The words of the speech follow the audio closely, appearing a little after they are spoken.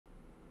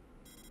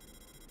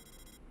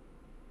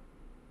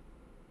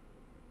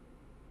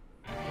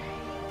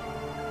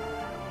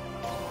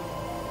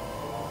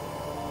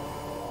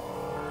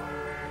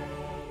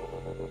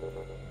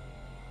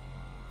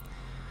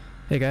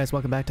Hey guys,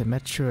 welcome back to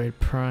Metroid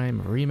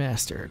Prime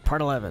Remastered, Part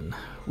 11.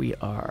 We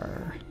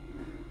are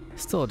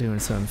still doing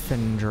some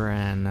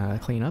Fendran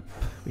cleanup.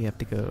 We have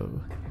to go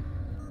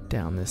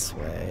down this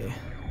way.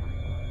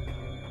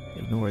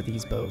 Ignore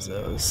these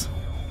bozos.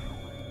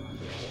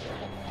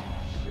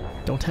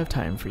 Don't have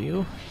time for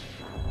you.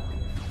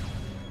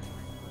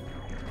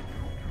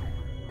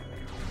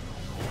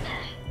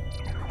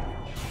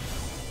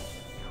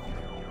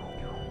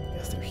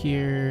 Guess they're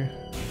here.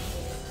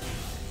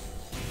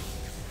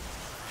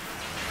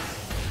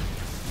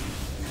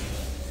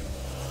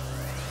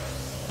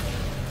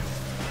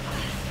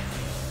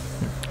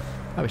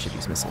 Probably should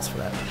use missiles for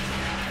that.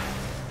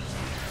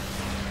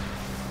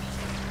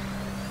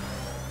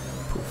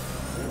 Poof.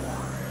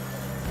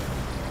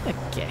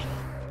 Okay.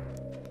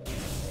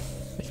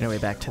 Making our way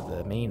back to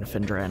the main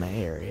Fendrana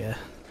area.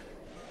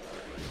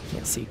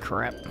 Can't see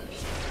crap.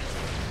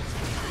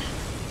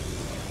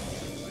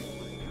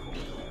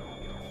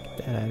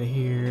 Get that out of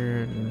here,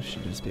 and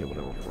should just be able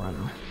to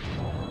run.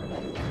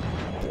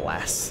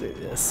 Blast through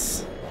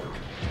this.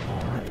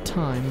 Don't have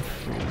time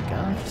for you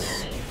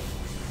guys.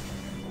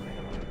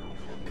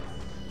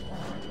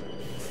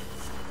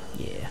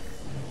 Yeah.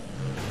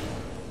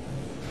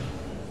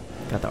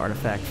 Got the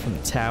artifact from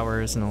the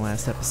towers in the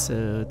last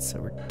episode, so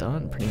we're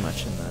done pretty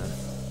much in the...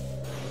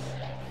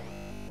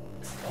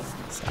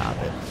 Stop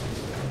it.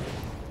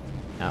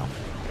 Ow.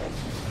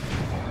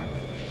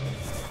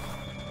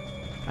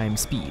 I am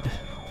speed.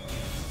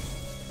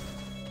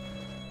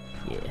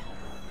 Yeah.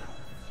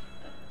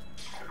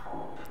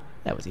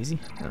 That was easy.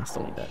 I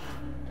still need that.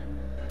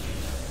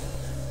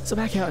 So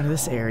back out into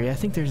this area, I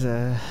think there's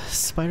a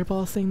spider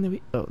ball thing that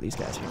we... Oh, these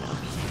guys are here now.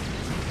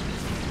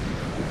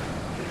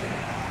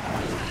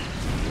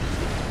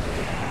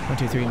 1,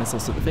 2, 3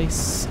 missiles to the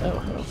face. Oh,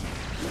 hello.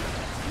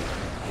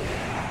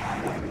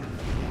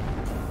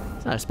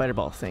 It's not a spider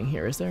ball thing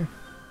here, is there?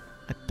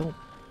 I don't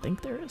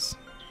think there is.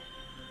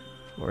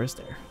 Or is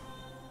there?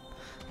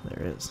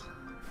 There is.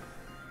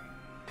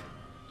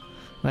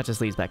 That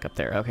just leads back up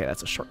there. Okay,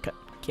 that's a shortcut.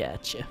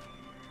 Gotcha.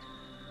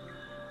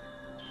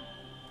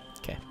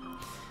 Okay.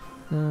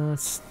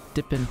 Let's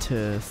dip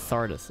into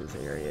Thardus's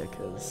area,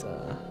 because,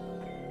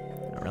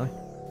 not really.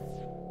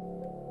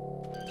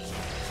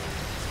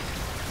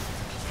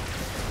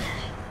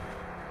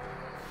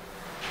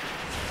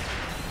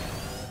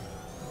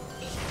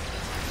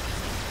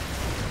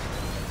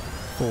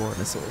 Four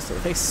missiles to the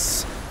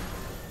face.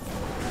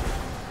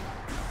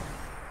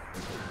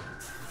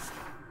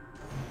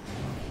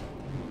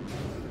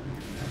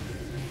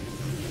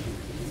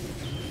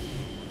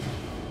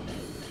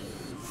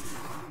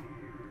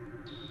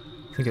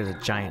 I think there's a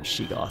giant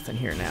Sheegoth in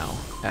here now,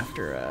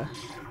 after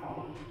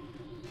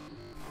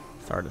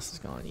Thardus is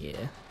gone,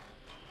 yeah.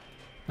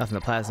 Nothing,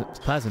 the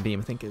plasma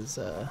beam I think is,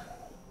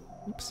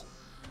 oops.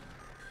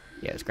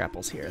 Yeah, there's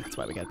grapples here, that's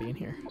why we gotta be in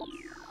here.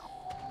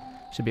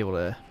 Should be able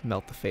to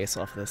melt the face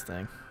off of this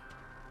thing.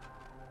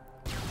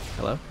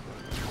 Hello?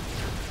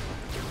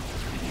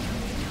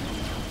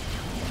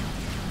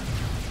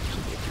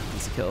 Should be a pretty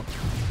easy kill.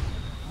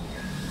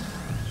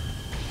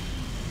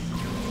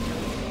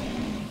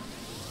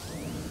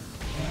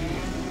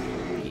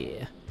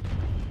 Yeah.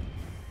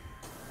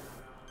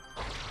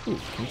 Ooh,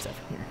 can use that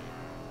from here.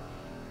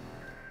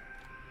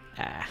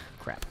 Ah,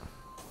 crap.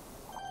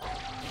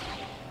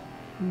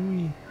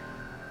 Ooh.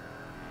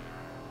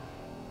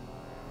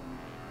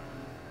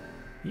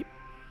 Yep.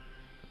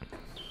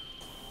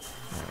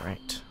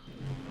 Alright.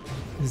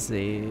 This is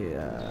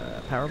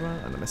a power bar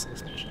on the missile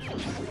station.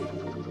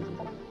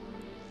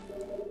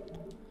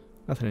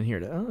 Nothing in here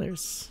to... Oh,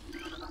 there's...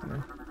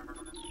 Got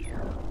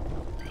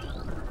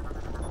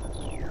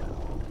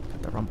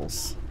the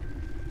rumbles.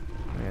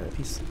 Oh yeah, that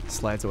piece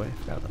slides away.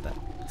 Forgot about that.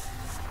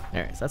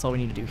 Alright, so that's all we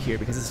need to do here,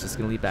 because it's just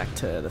going to lead back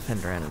to the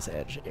Fendrana's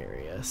Edge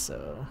area,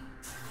 so...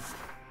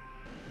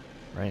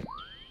 Right?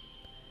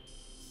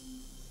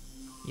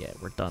 Yeah,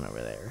 we're done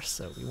over there,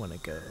 so we want to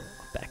go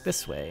back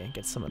this way and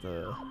get some of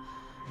the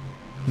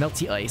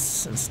melty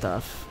ice and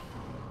stuff.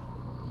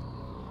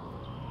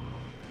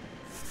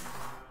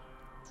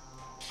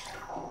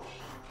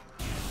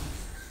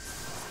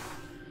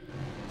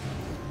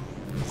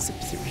 Zip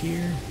through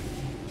here.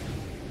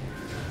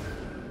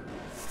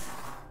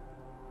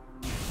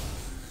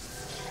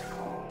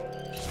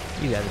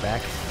 You guys are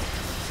back.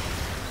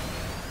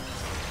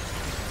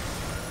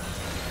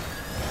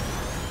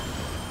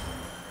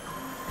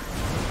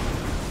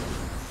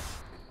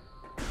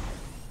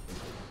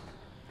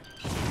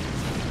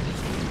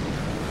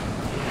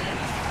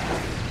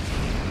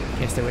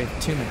 Guess they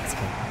waited 2 minutes.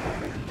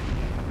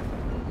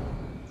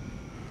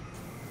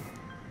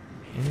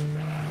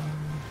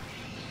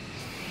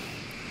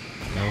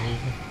 No.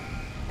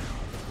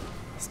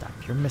 Stop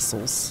your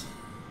missiles.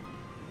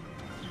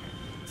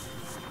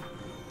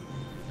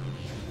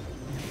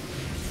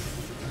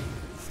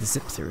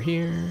 Zip through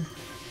here.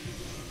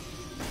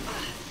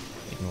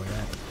 Ignore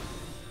that.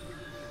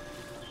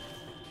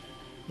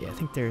 Yeah, I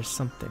think there's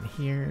something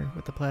here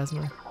with the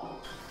plasma.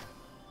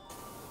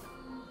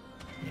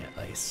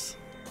 Yeah, ice.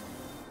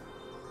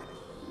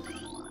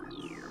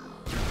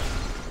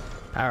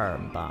 Power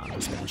bomb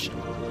expansion.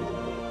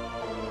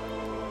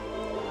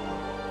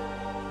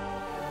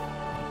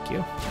 Thank you.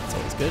 That's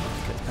always good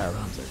because power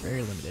bombs are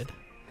very limited.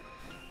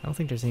 I don't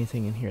think there's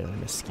anything in here that I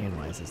missed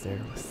scan-wise. Is there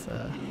with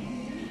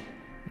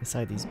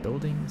inside these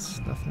buildings?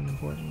 Nothing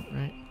important,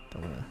 right?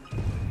 Don't wanna.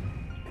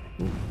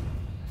 Ooh,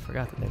 I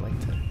forgot that they like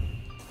to.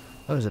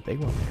 Oh, there's a big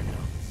one there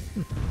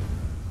now.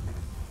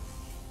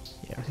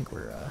 Yeah, I think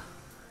we're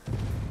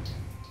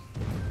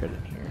good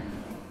in here.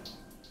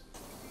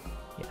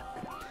 Yeah.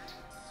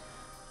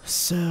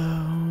 So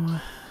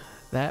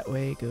that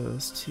way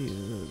goes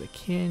to the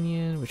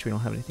canyon, which we don't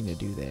have anything to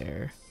do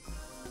there.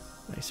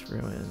 Nice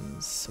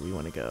ruins. So we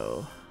want to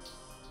go.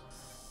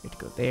 We have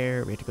to go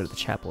there. We have to go to the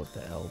chapel of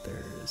the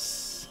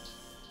elders.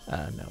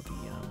 No, the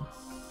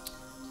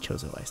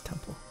Chozo Ice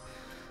Temple.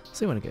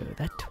 So we want to go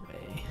that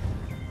way.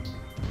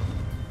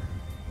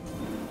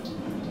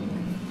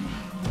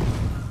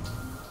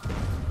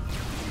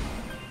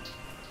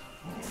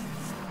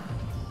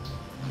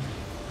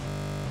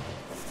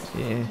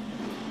 Yeah.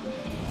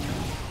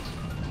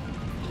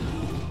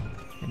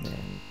 And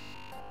then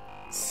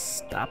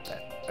stop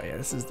that. Oh yeah,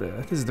 this is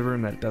the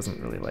room that it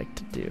doesn't really like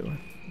to do.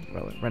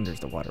 Well, it renders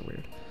the water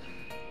weird.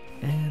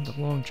 And the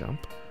long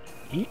jump.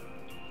 Eat.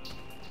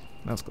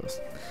 That was close.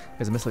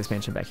 There's a missile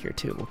expansion back here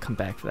too. We'll come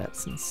back for that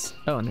since.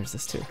 Oh, and there's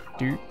this too.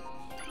 Dude.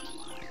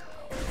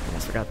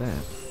 Almost forgot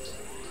that.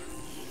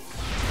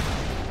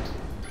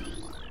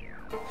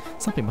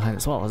 Something behind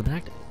this wall has been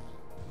active.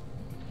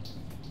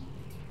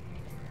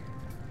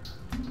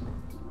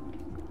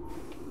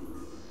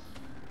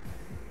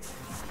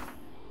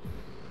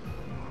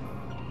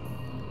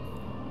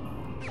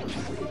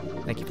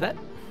 Thank you for that.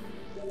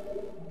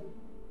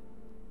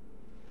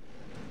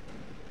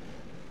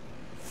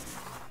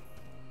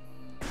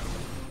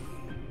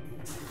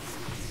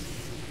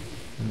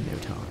 No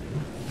time.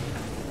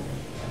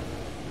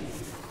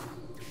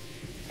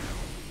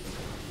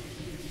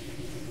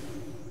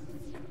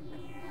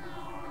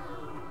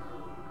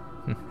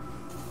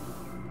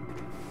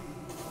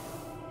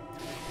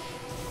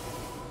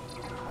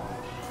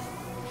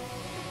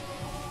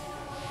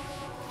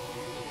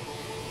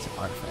 There's an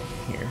artifact in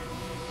here.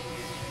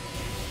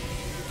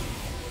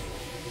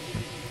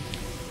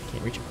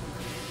 Can't reach it.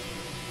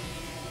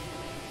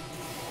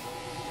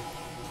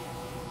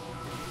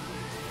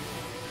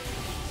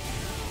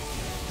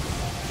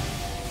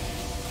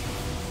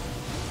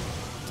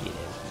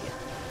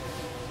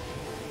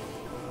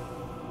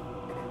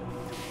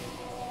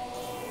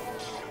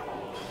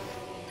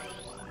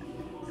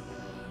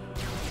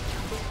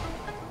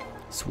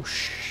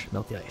 Swoosh,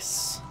 melt the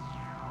ice.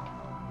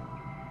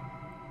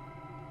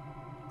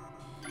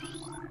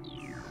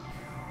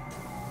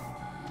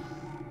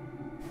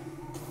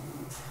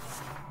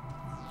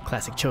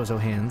 Classic Chozo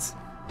hands.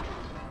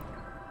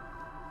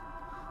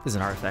 This is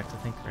an artifact, I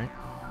think, right?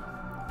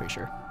 Pretty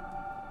sure.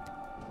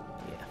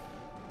 Yeah.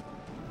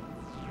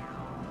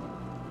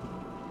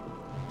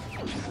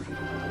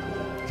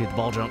 Get the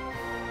ball jump.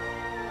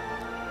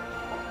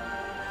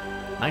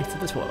 9th to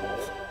the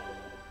 12th.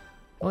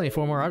 Only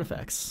 4 more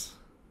artifacts.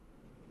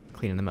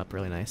 Cleaning them up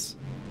really nice.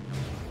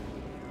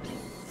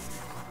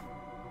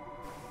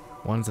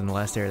 One's in the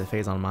last area of the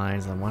Phazon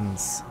Mines, and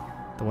one's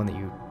the one that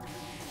you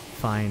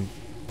find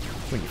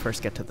when you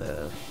first get to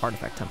the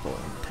artifact temple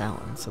in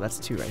Talon. So that's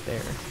 2 right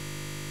there.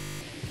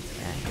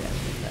 Ah, get out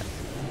of that.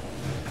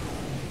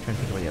 I'm trying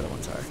to think of where the other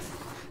ones are.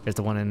 There's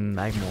the one in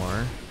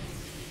Magmore.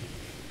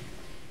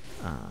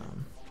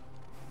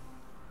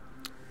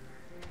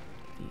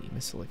 The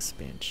missile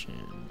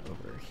expansion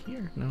over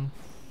here? No.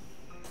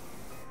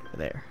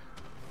 There.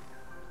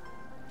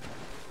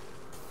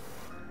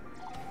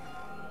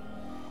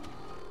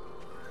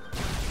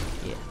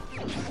 Yeah.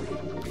 I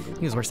think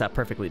this works out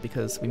perfectly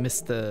because we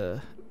missed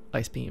the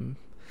Ice Beam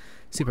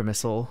Super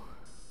Missile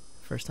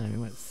first time we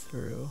went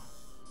through.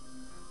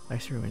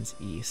 Ice Ruins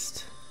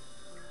East.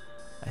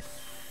 I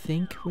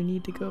think we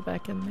need to go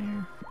back in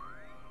there.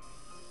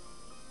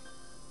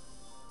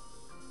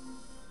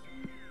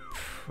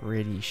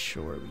 Pretty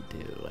sure we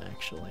do,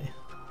 actually.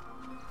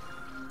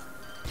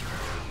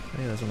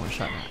 Maybe there's one more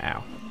shot now.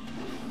 Ow.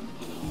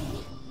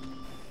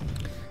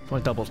 I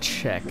want to double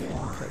check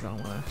because I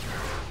don't want to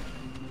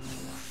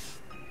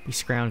be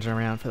scrounging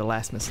around for the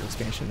last missile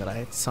expansion that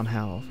I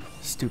somehow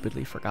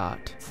stupidly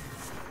forgot.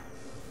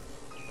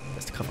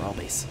 Just to cover all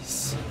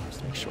bases. Just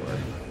to make sure.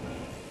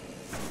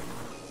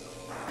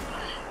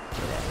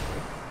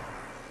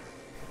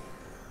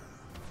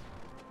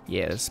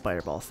 Yeah, there's a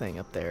spider ball thing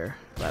up there.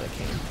 Glad I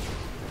came.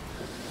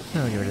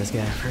 I'll get rid of this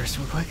guy first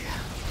real quick.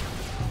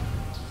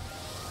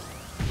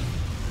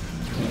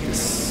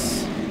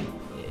 Yes.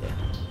 Yeah.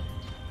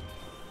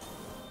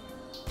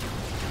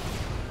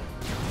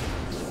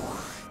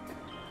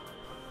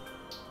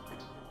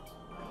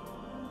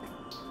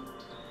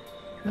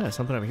 Oh, there's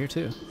something over here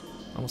too.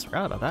 Almost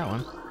forgot about that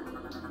one.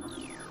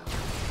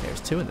 There's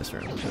 2 in this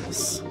room.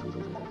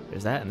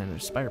 There's that, and then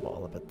there's spider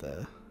ball up at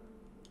the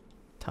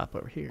top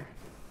over here.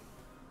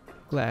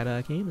 Glad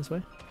I came this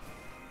way.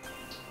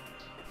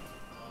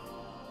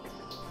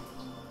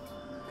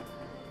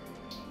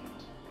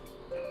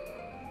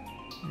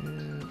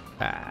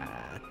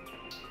 Ah,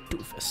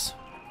 doofus.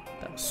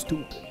 That was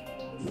stupid.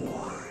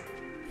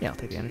 Yeah, I'll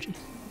take the energy.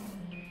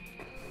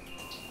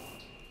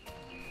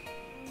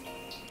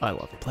 I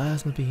love the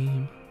plasma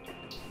beam.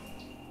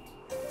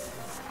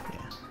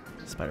 Yeah,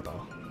 spider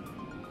ball.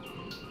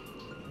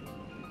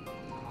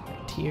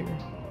 Right here.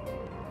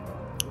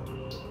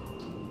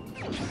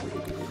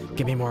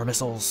 Give me more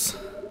missiles.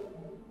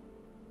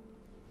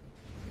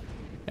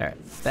 Alright,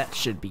 that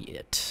should be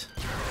it.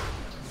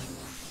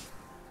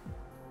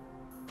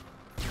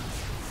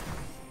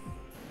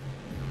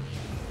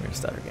 We're gonna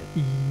start again.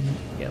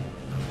 Yep.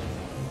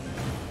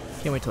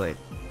 Can't wait till they...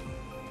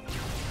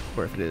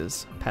 or if it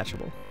is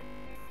patchable.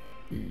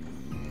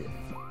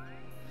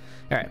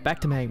 Alright, back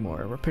to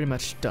Magmore. We're pretty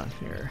much done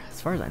here.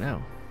 As far as I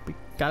know. We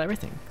got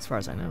everything, as far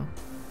as I know.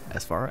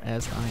 As far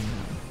as I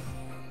know.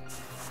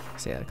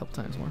 Say that a couple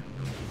times more.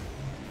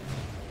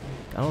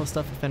 Got all the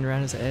stuff for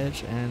Fendrana's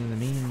Edge and the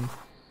main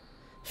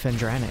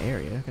Fendrana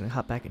area. Gonna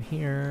hop back in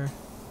here.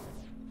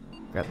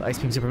 Grab the Ice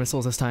Beam Super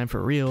Missiles this time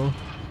for real.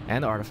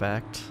 And the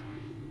artifact.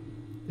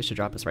 This should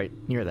drop us right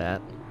near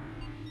that.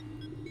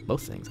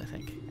 Both things, I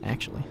think,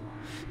 actually.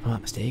 If I'm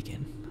not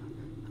mistaken.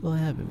 Well, I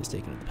have been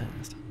mistaken in the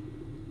past.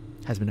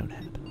 Has been known to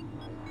happen.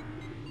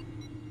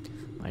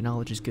 My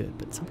knowledge is good,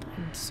 but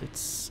sometimes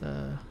it's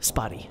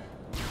spotty.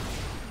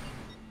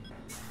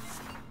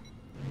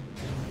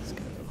 Let's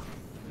go.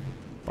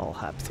 Ball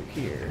hop through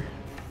here.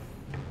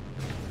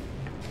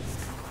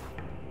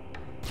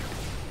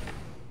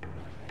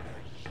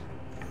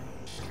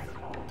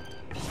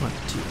 1,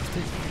 2,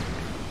 3.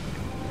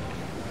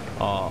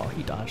 Oh,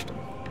 he dodged him.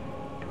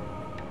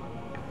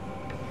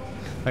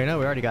 Oh, you know,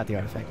 we already got the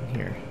artifact in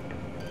here.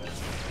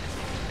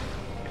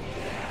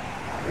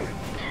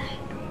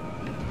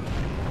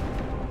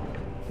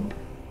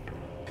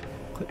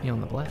 Clip me on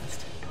the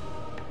blast.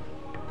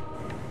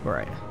 Where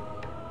are you?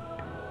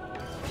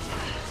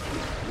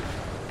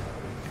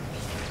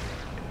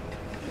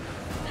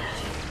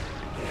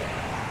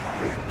 Yeah.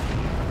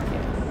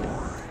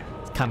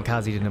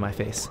 Kamikaze into my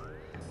face.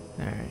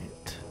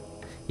 Alright.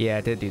 Yeah,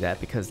 I did do that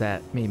because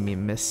that made me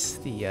miss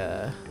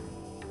the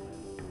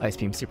Ice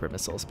Beam Super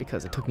Missiles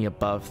because it took me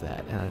above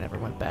that and I never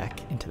went back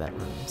into that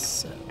room.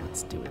 So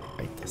let's do it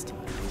right this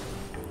time.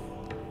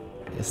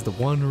 It's the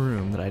one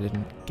room that I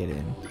didn't get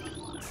in.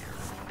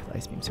 The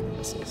Ice Beam Super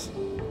Missiles.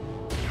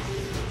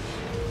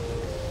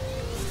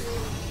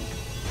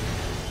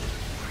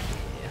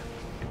 Yeah.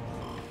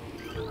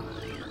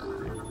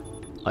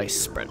 Ice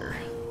Spreader.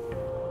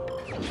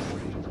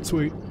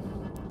 Sweet.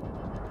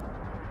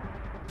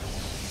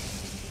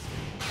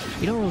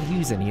 You don't really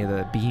use any of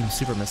the beam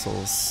super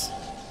missiles,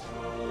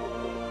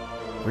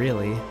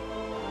 really,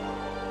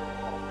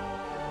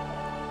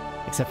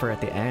 except for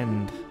at the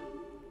end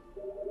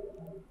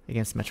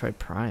against Metroid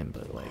Prime.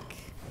 But like,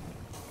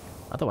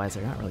 otherwise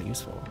they're not really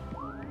useful.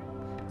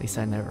 At least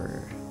I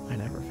never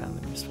found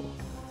them useful.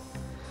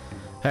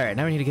 All right,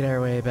 now we need to get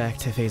our way back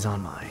to Phazon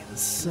Mines.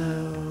 So,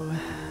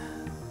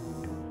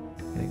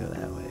 I'm gonna go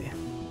that way.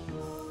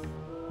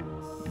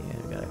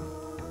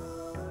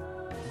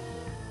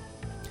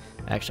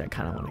 Actually, I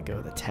kind of want to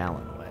go the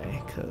Talon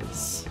way,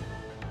 because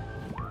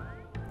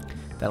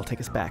that'll take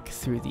us back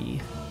through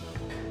the...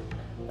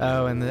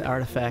 Oh, and the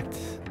artifact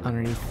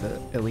underneath the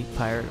Elite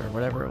Pirate, or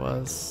whatever it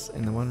was,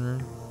 in the one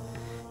room.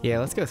 Yeah,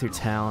 let's go through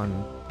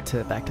Talon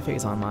back to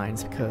Phazon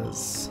Mines,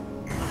 because...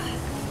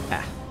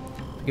 if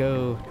we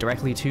go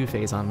directly to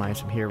Phazon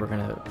Mines from here, we're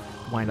going to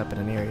wind up in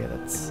an area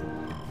that's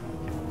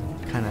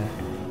kind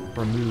of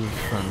removed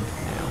from...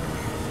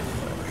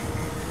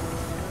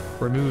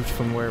 removed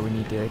from where we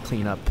need to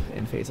clean up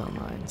in Phazon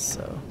Mines.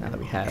 So now that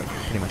we have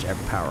pretty much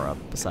every power up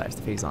besides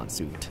the Phazon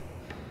suit,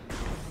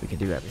 we can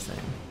do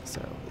everything. So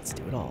let's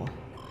do it all.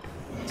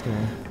 Just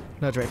gonna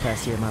nudge right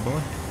past here, my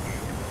boy.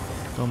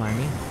 Don't mind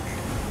me.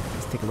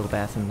 Let's take a little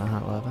bath in the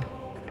hot lava.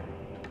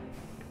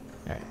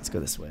 Alright, let's go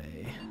this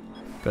way.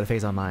 Go to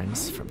Phazon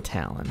Mines from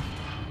Talon.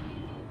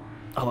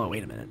 Oh,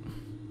 wait a minute.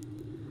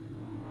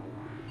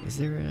 Is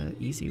there an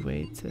easy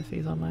way to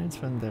Phazon Mines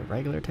from the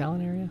regular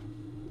Talon area?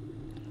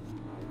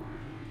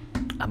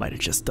 I might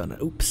have just done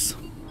it. Oops.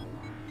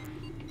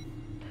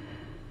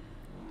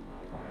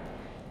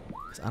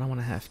 Because I don't want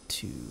to have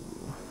to...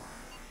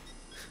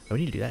 Oh, we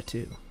need to do that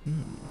too.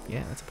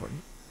 Yeah, that's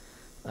important.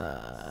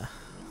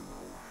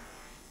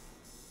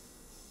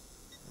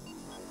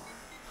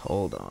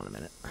 Hold on a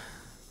minute.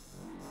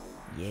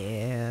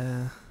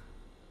 Yeah.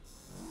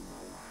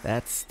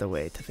 That's the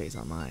way to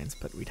Phazon Mines,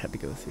 but we'd have to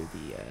go through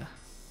the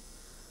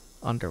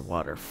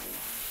underwater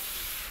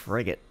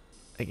frigate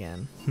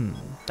again.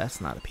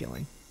 That's not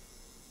appealing.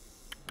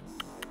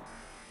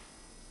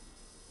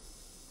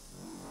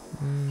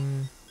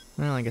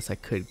 Well, I guess I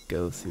could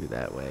go through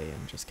that way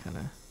and just kind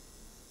of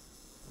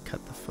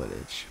cut the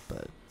footage,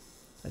 but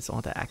I just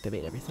want to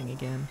activate everything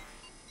again.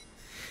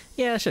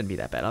 Yeah, it shouldn't be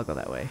that bad. I'll go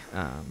that way.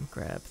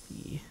 Grab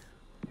the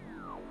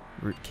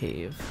root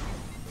cave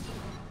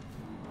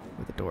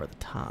with the door at the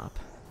top.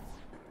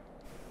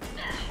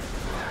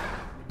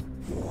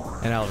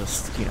 And I'll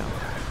just, you know,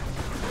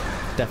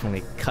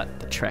 definitely cut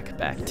the trek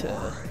back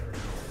to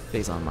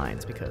phase on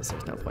mines because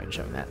there's no point in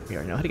showing that. We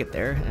already know how to get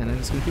there, and I'm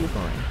just gonna keep it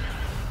going.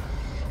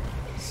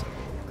 So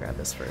grab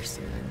this first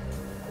and then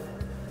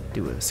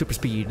do a super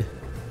speed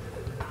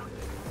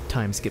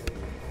time skip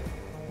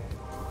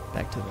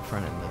back to the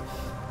front end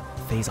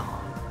of phase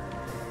on.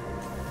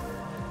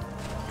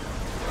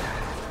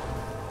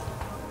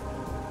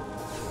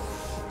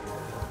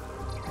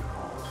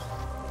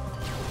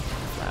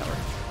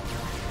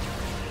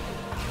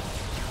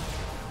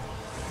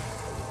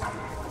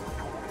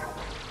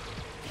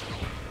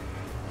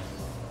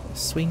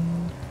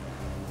 Swing.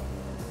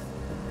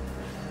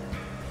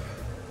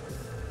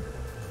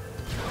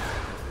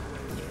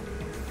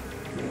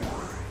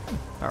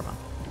 Power bomb.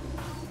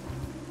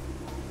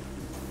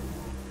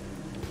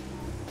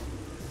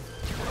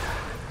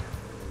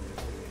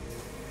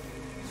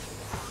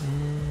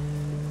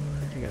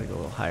 And I gotta go a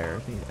little higher.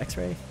 The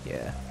X-ray?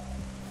 Yeah.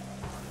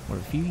 One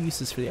of the few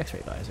uses for the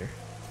X-ray visor.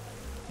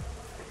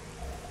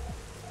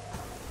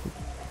 Oop,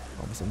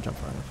 almost didn't jump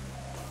far enough.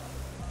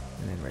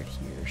 And then right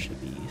here should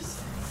be...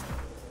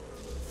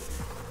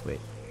 Wait.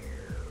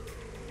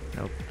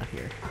 Nope, not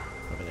here.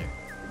 Over there.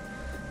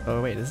 Oh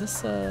wait, is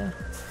this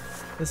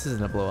this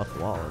isn't a blow up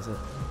wall, is it?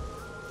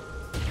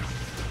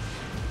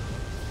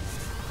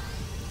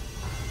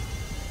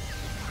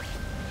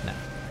 No.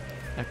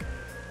 Okay.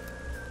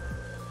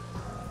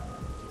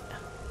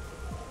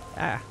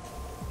 Ah!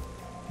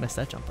 Messed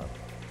that jump up.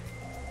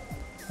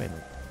 Wait a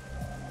minute.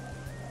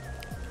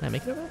 Can I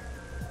make it over?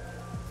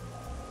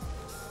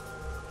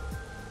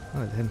 Oh,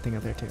 there's a hidden thing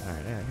up there too.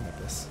 Alright, yeah, I can make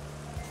this.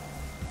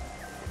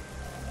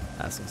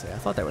 I was gonna say, I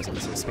thought there was a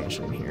missile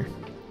expansion in here.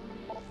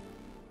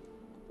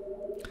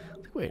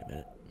 Like, wait a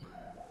minute.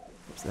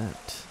 What's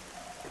that?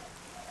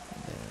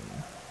 And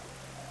then...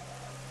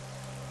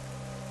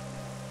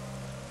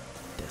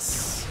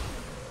 this.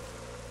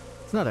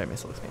 It's another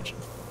missile expansion.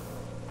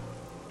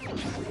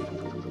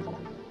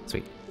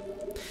 Sweet.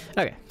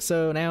 Okay,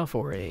 so now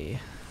for a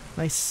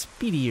nice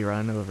speedy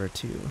run over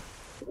to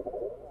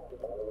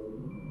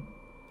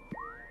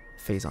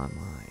phase on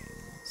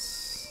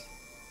mines.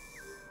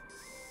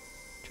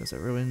 Chose the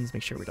ruins,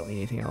 make sure we don't need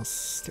anything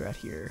else throughout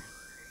here.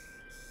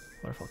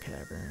 Waterfall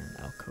cavern,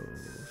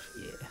 alcove,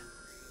 yeah.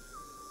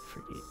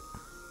 Frigate.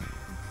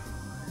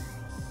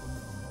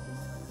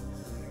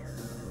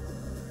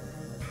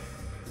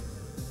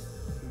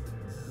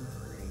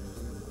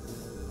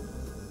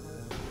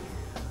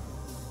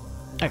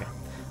 Okay,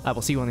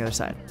 we'll see you on the other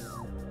side.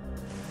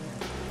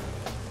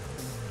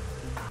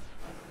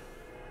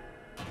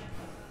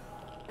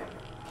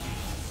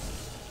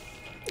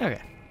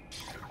 Okay.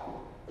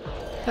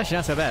 Actually,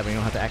 not so bad. We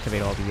don't have to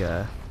activate all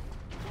the,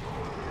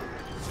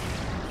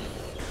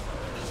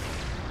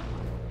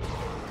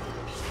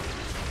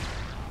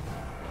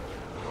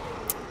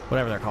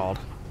 whatever they're called.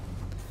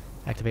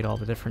 Activate all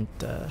the different,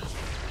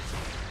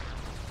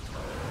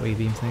 wave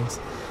beam things.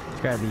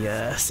 Let's grab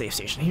the, safe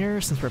station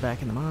here, since we're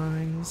back in the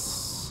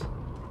mines.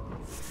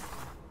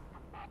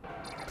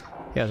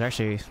 Yeah, it was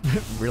actually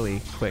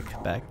really quick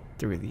back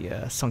through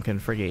the, sunken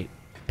frigate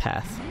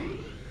path.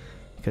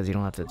 Because you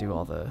don't have to do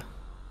all the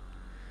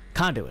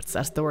conduits.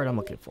 That's the word I'm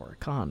looking for.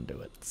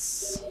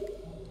 Conduits.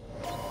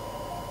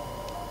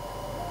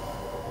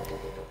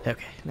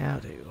 Okay, now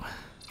to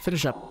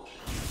finish up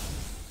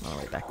all the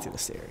way back to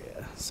this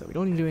area. So we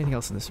don't need to do anything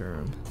else in this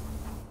room.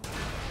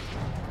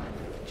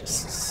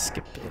 Just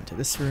skip into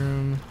this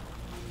room.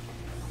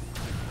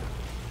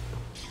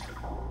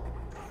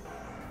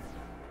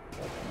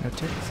 No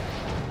tickets?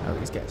 Oh,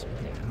 these guys are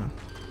here, huh?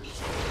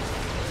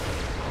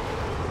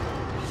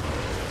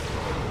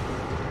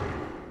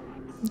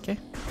 Okay.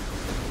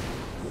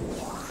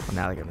 Well,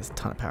 now they got this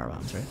ton of power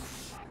bombs, right?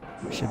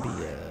 Should be,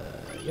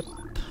 yep,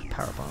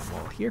 power bomb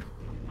wall here.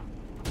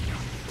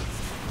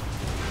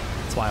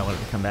 That's why I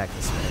wanted to come back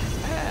this way.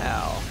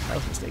 Ow! That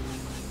was a mistake.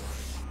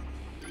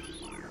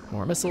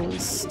 More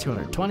missiles,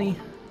 220.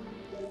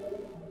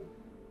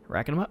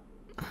 Racking them up.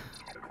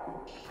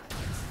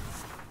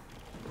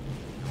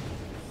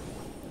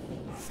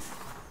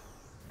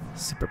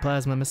 Super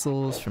plasma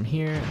missiles from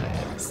here.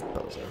 And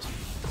bozos.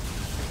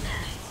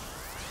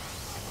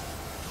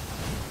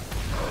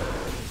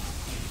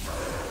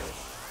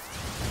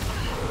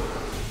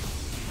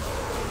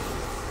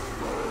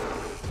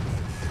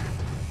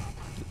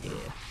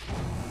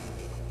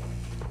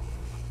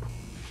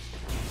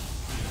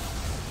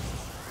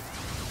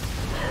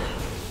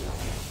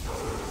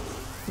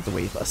 The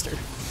Wave Buster.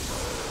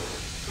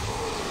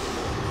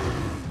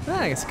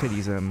 I guess I could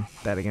use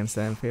that against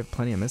them if we have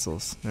plenty of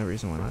missiles. No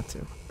reason why not to.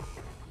 Here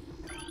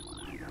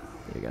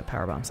we got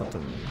power bomb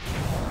something. Come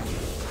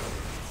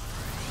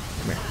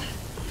here.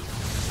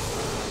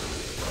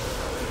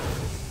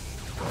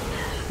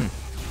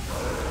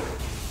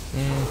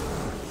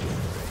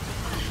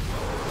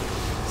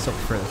 Still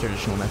prefer the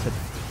traditional method.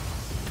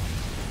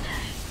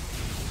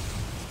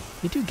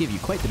 They do give you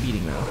quite the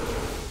beating though.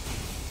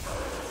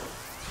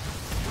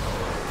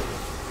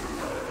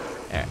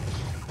 Alright.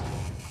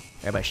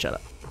 Everybody shut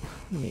up.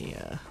 Let me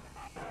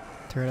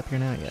turret up here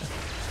now, yeah.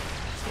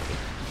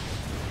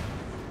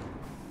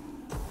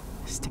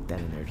 Stick that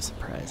in there to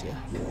surprise you.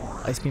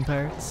 Ice Beam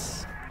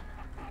Pirates.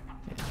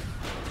 Yeah.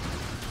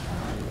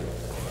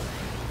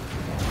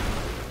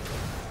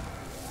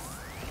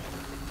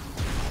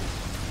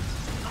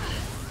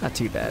 Not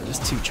too bad,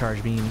 just 2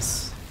 charge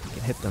beams. You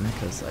can hit them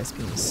because Ice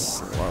Beam is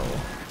slow.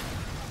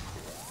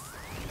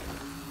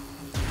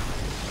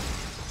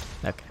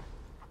 Okay.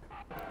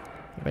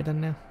 Everybody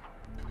done now?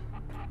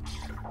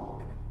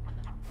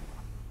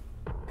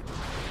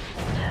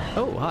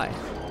 Oh, hi.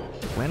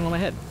 Landing on my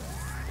head.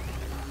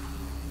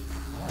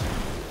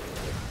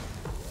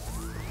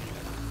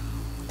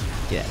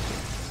 Get out of here.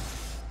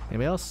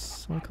 Anybody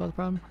else want to cause a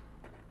problem?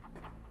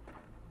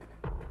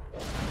 I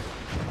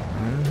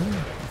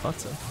thought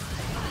so.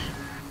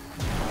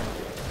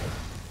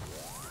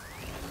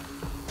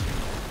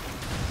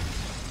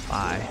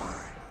 Bye.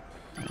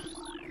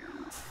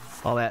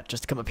 All that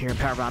just to come up here and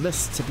power bomb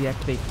this to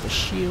deactivate the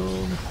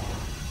shield.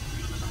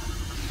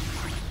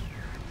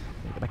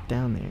 Go back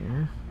down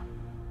there.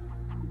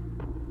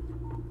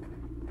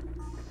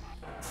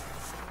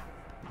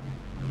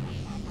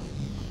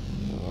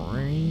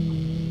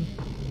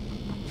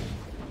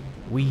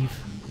 Weave.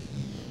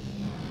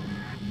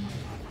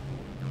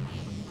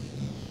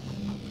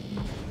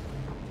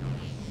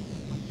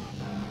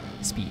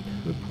 Speed.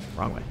 Oop,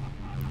 wrong way.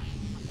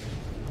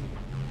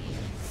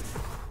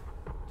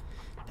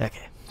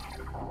 Okay.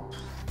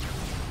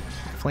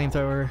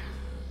 Flamethrower.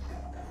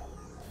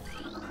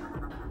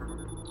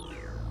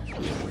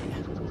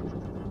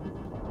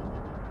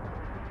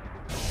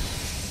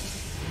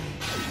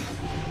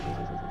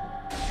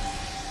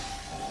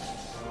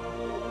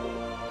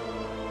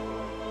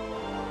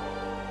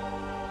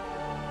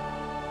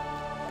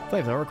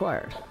 Flamethrower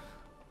required.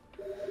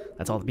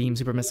 That's all the beam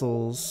super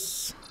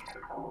missiles.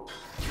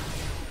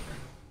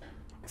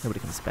 Nobody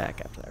comes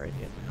back after that, right?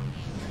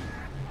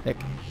 Yeah.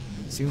 Okay.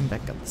 Zoom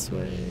back up this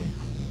way.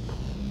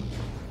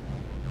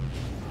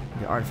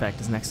 The artifact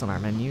is next on our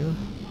menu.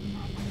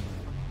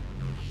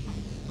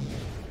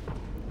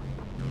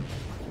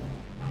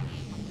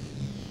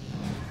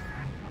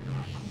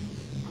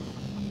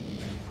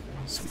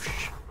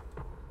 Swoosh.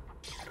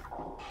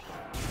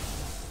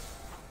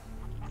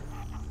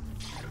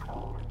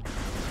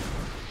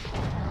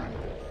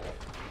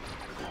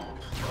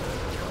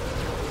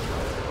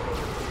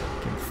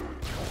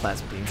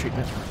 Plasma beam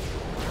treatment.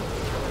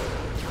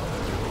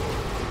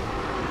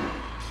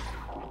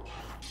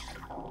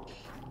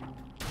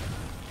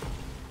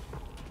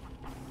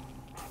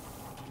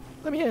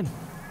 Let me in.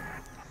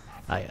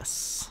 Ah,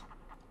 yes.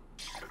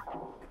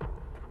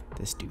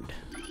 This dude.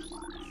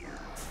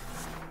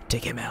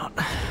 Take him out.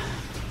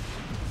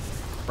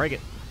 Break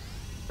it.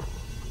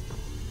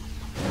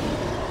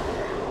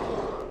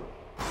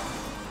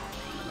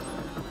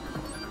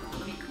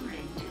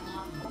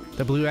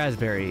 The blue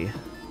raspberry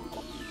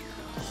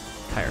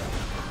pyro.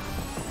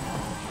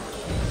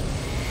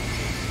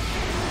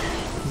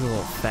 He's a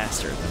little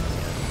faster than the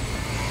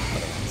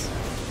other ones.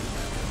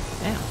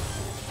 Ow.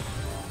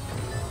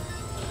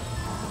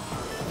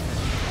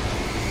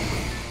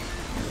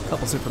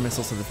 Couple super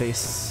missiles to the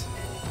face.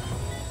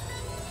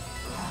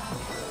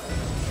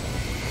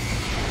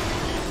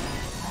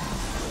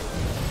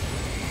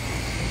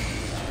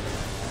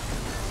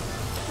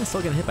 I'm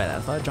still getting hit by that.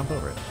 I thought I'd jump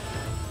over it.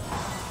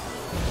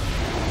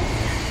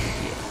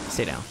 Yeah,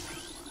 stay down.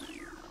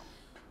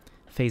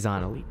 Phase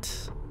on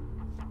Elite.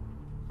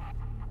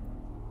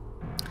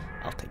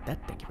 I'll take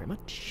that, thank you very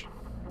much.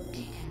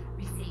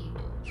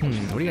 What are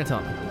you gonna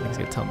tell me? He's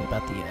gonna tell me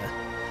about the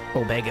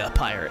Omega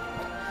Pirate.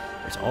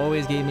 Which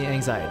always gave me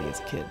anxiety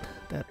as a kid.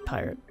 That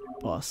pirate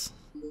boss.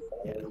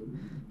 Yeah, no.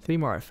 3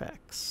 more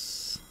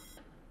artifacts.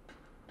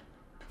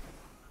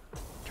 I'm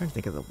trying to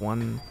think of the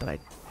one that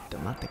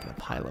I'm not thinking of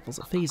high levels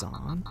of phase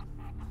on.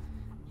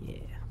 Yeah.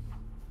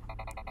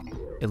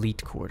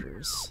 Elite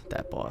Quarters.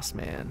 That boss,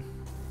 man.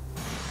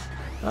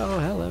 Oh,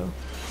 hello.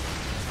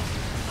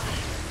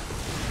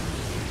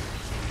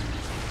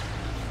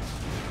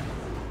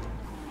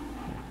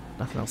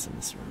 Nothing else in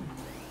this room.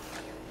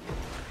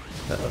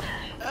 Uh-oh.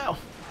 Ow!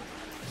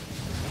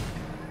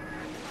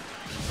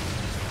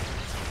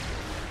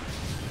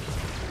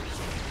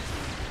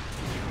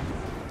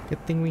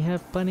 Good thing we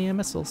have plenty of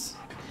missiles.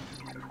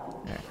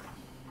 Alright.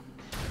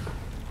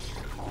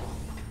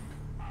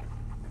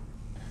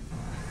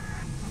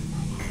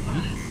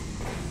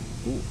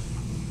 Ooh.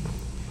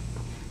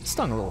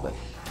 Stung a little bit.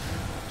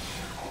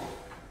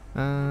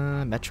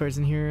 Metroid's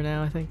in here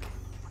now, I think.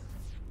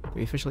 Did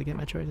we officially get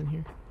Metroid in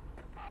here?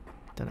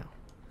 Don't know.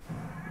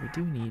 We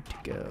do need to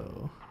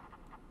go.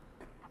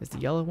 Is the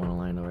yellow one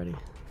aligned already?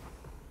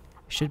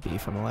 Should be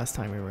from the last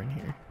time we were in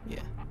here.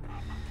 Yeah.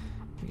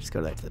 We just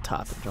go back to the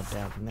top and jump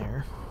down from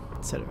there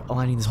instead of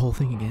aligning this whole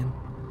thing again.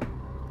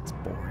 It's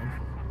boring.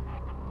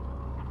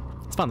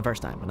 It's fun the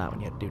first time, but not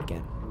when you have to do it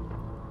again.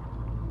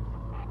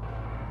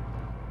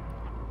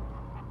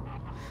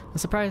 I'm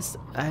surprised.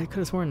 I could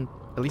have sworn,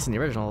 at least in the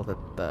original, that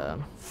the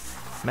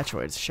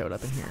Metroids showed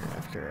up in here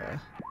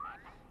after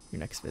your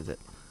next visit.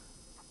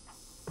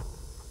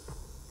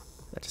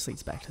 Is that just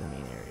leads back to the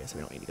main area, so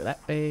we don't need to go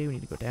that way. We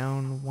need to go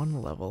down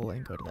one level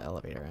and go to the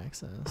elevator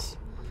access.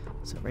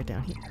 So right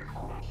down here.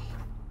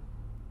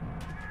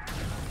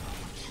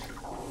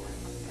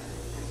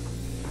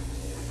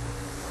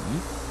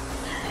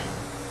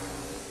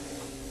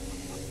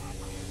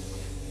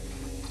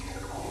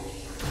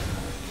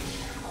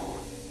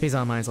 Phase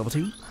on mines level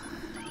 2.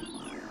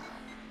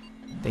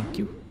 Thank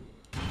you.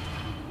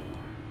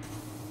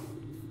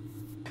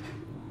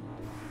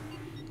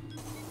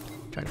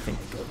 Trying to think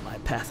of my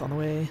path on the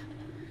way.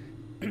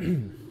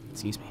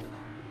 Excuse me.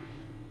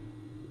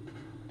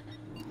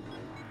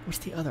 What's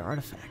the other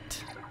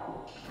artifact?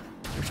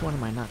 Which one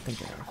am I not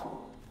thinking of?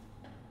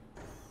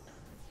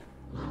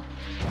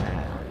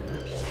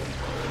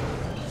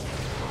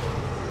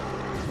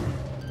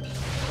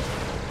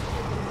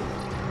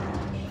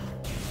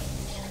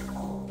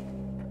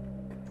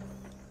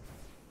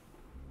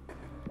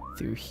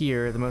 Through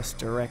here, the most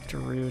direct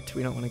route.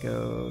 We don't want to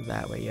go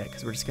that way yet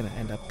because we're just going to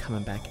end up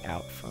coming back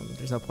out from...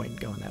 There's no point in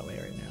going that way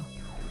right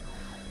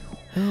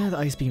now. The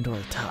ice beam door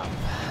at the top.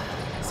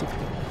 Let's see if we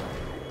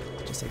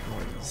can just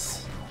ignore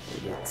these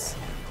idiots.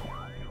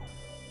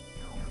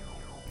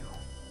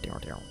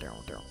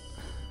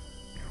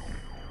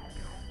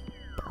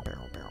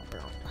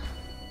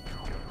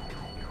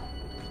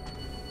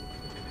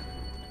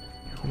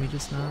 Can we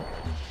just not?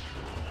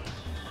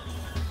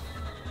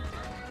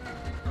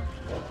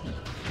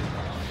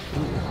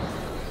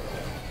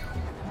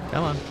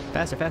 Come on,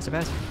 faster, faster,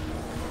 faster.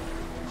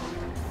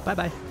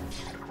 Bye-bye.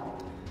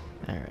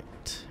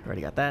 Alright,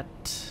 already got that.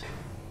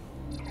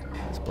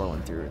 Just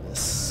blowing through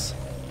this.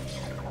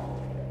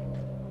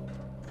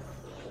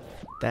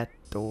 That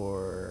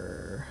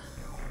door...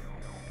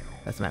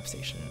 That's the map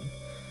station.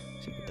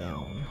 So go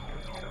down.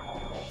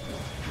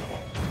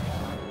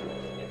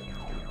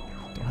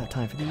 Don't have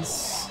time for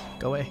these.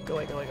 Go away, go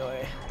away, go away, go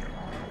away.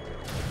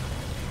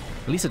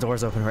 At least the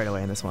door's open right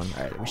away in this one.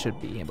 Alright, we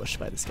should be ambushed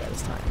by this guy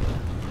this time.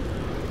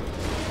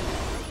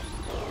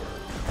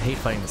 I hate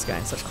fighting this guy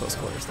in such close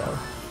quarters, though.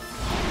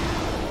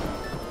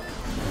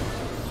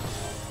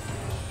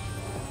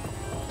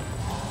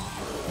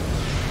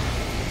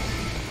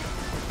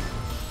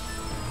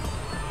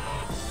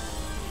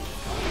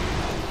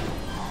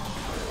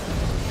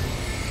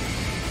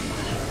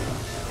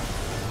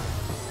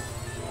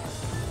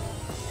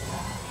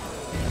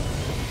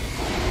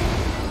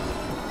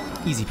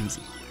 Easy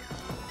peasy.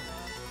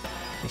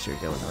 Make sure you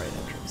go in the right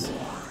entrance.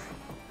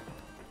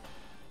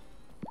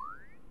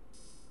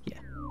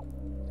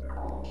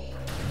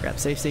 Grab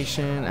safe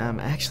station. I'm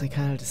actually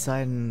kind of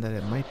deciding that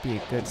it might be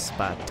a good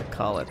spot to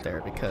call it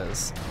there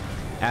because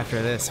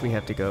after this we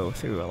have to go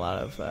through a lot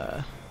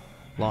of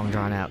long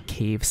drawn out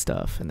cave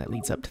stuff and that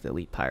leads up to the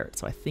elite pirate.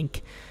 So I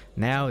think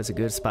now is a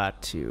good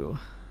spot to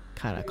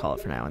kind of call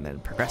it for now and then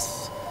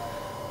progress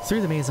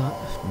through the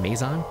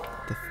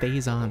the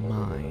Phazon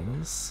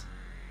mines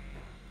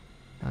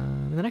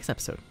in the next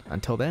episode.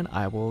 Until then,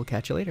 I will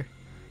catch you later.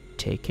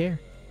 Take care.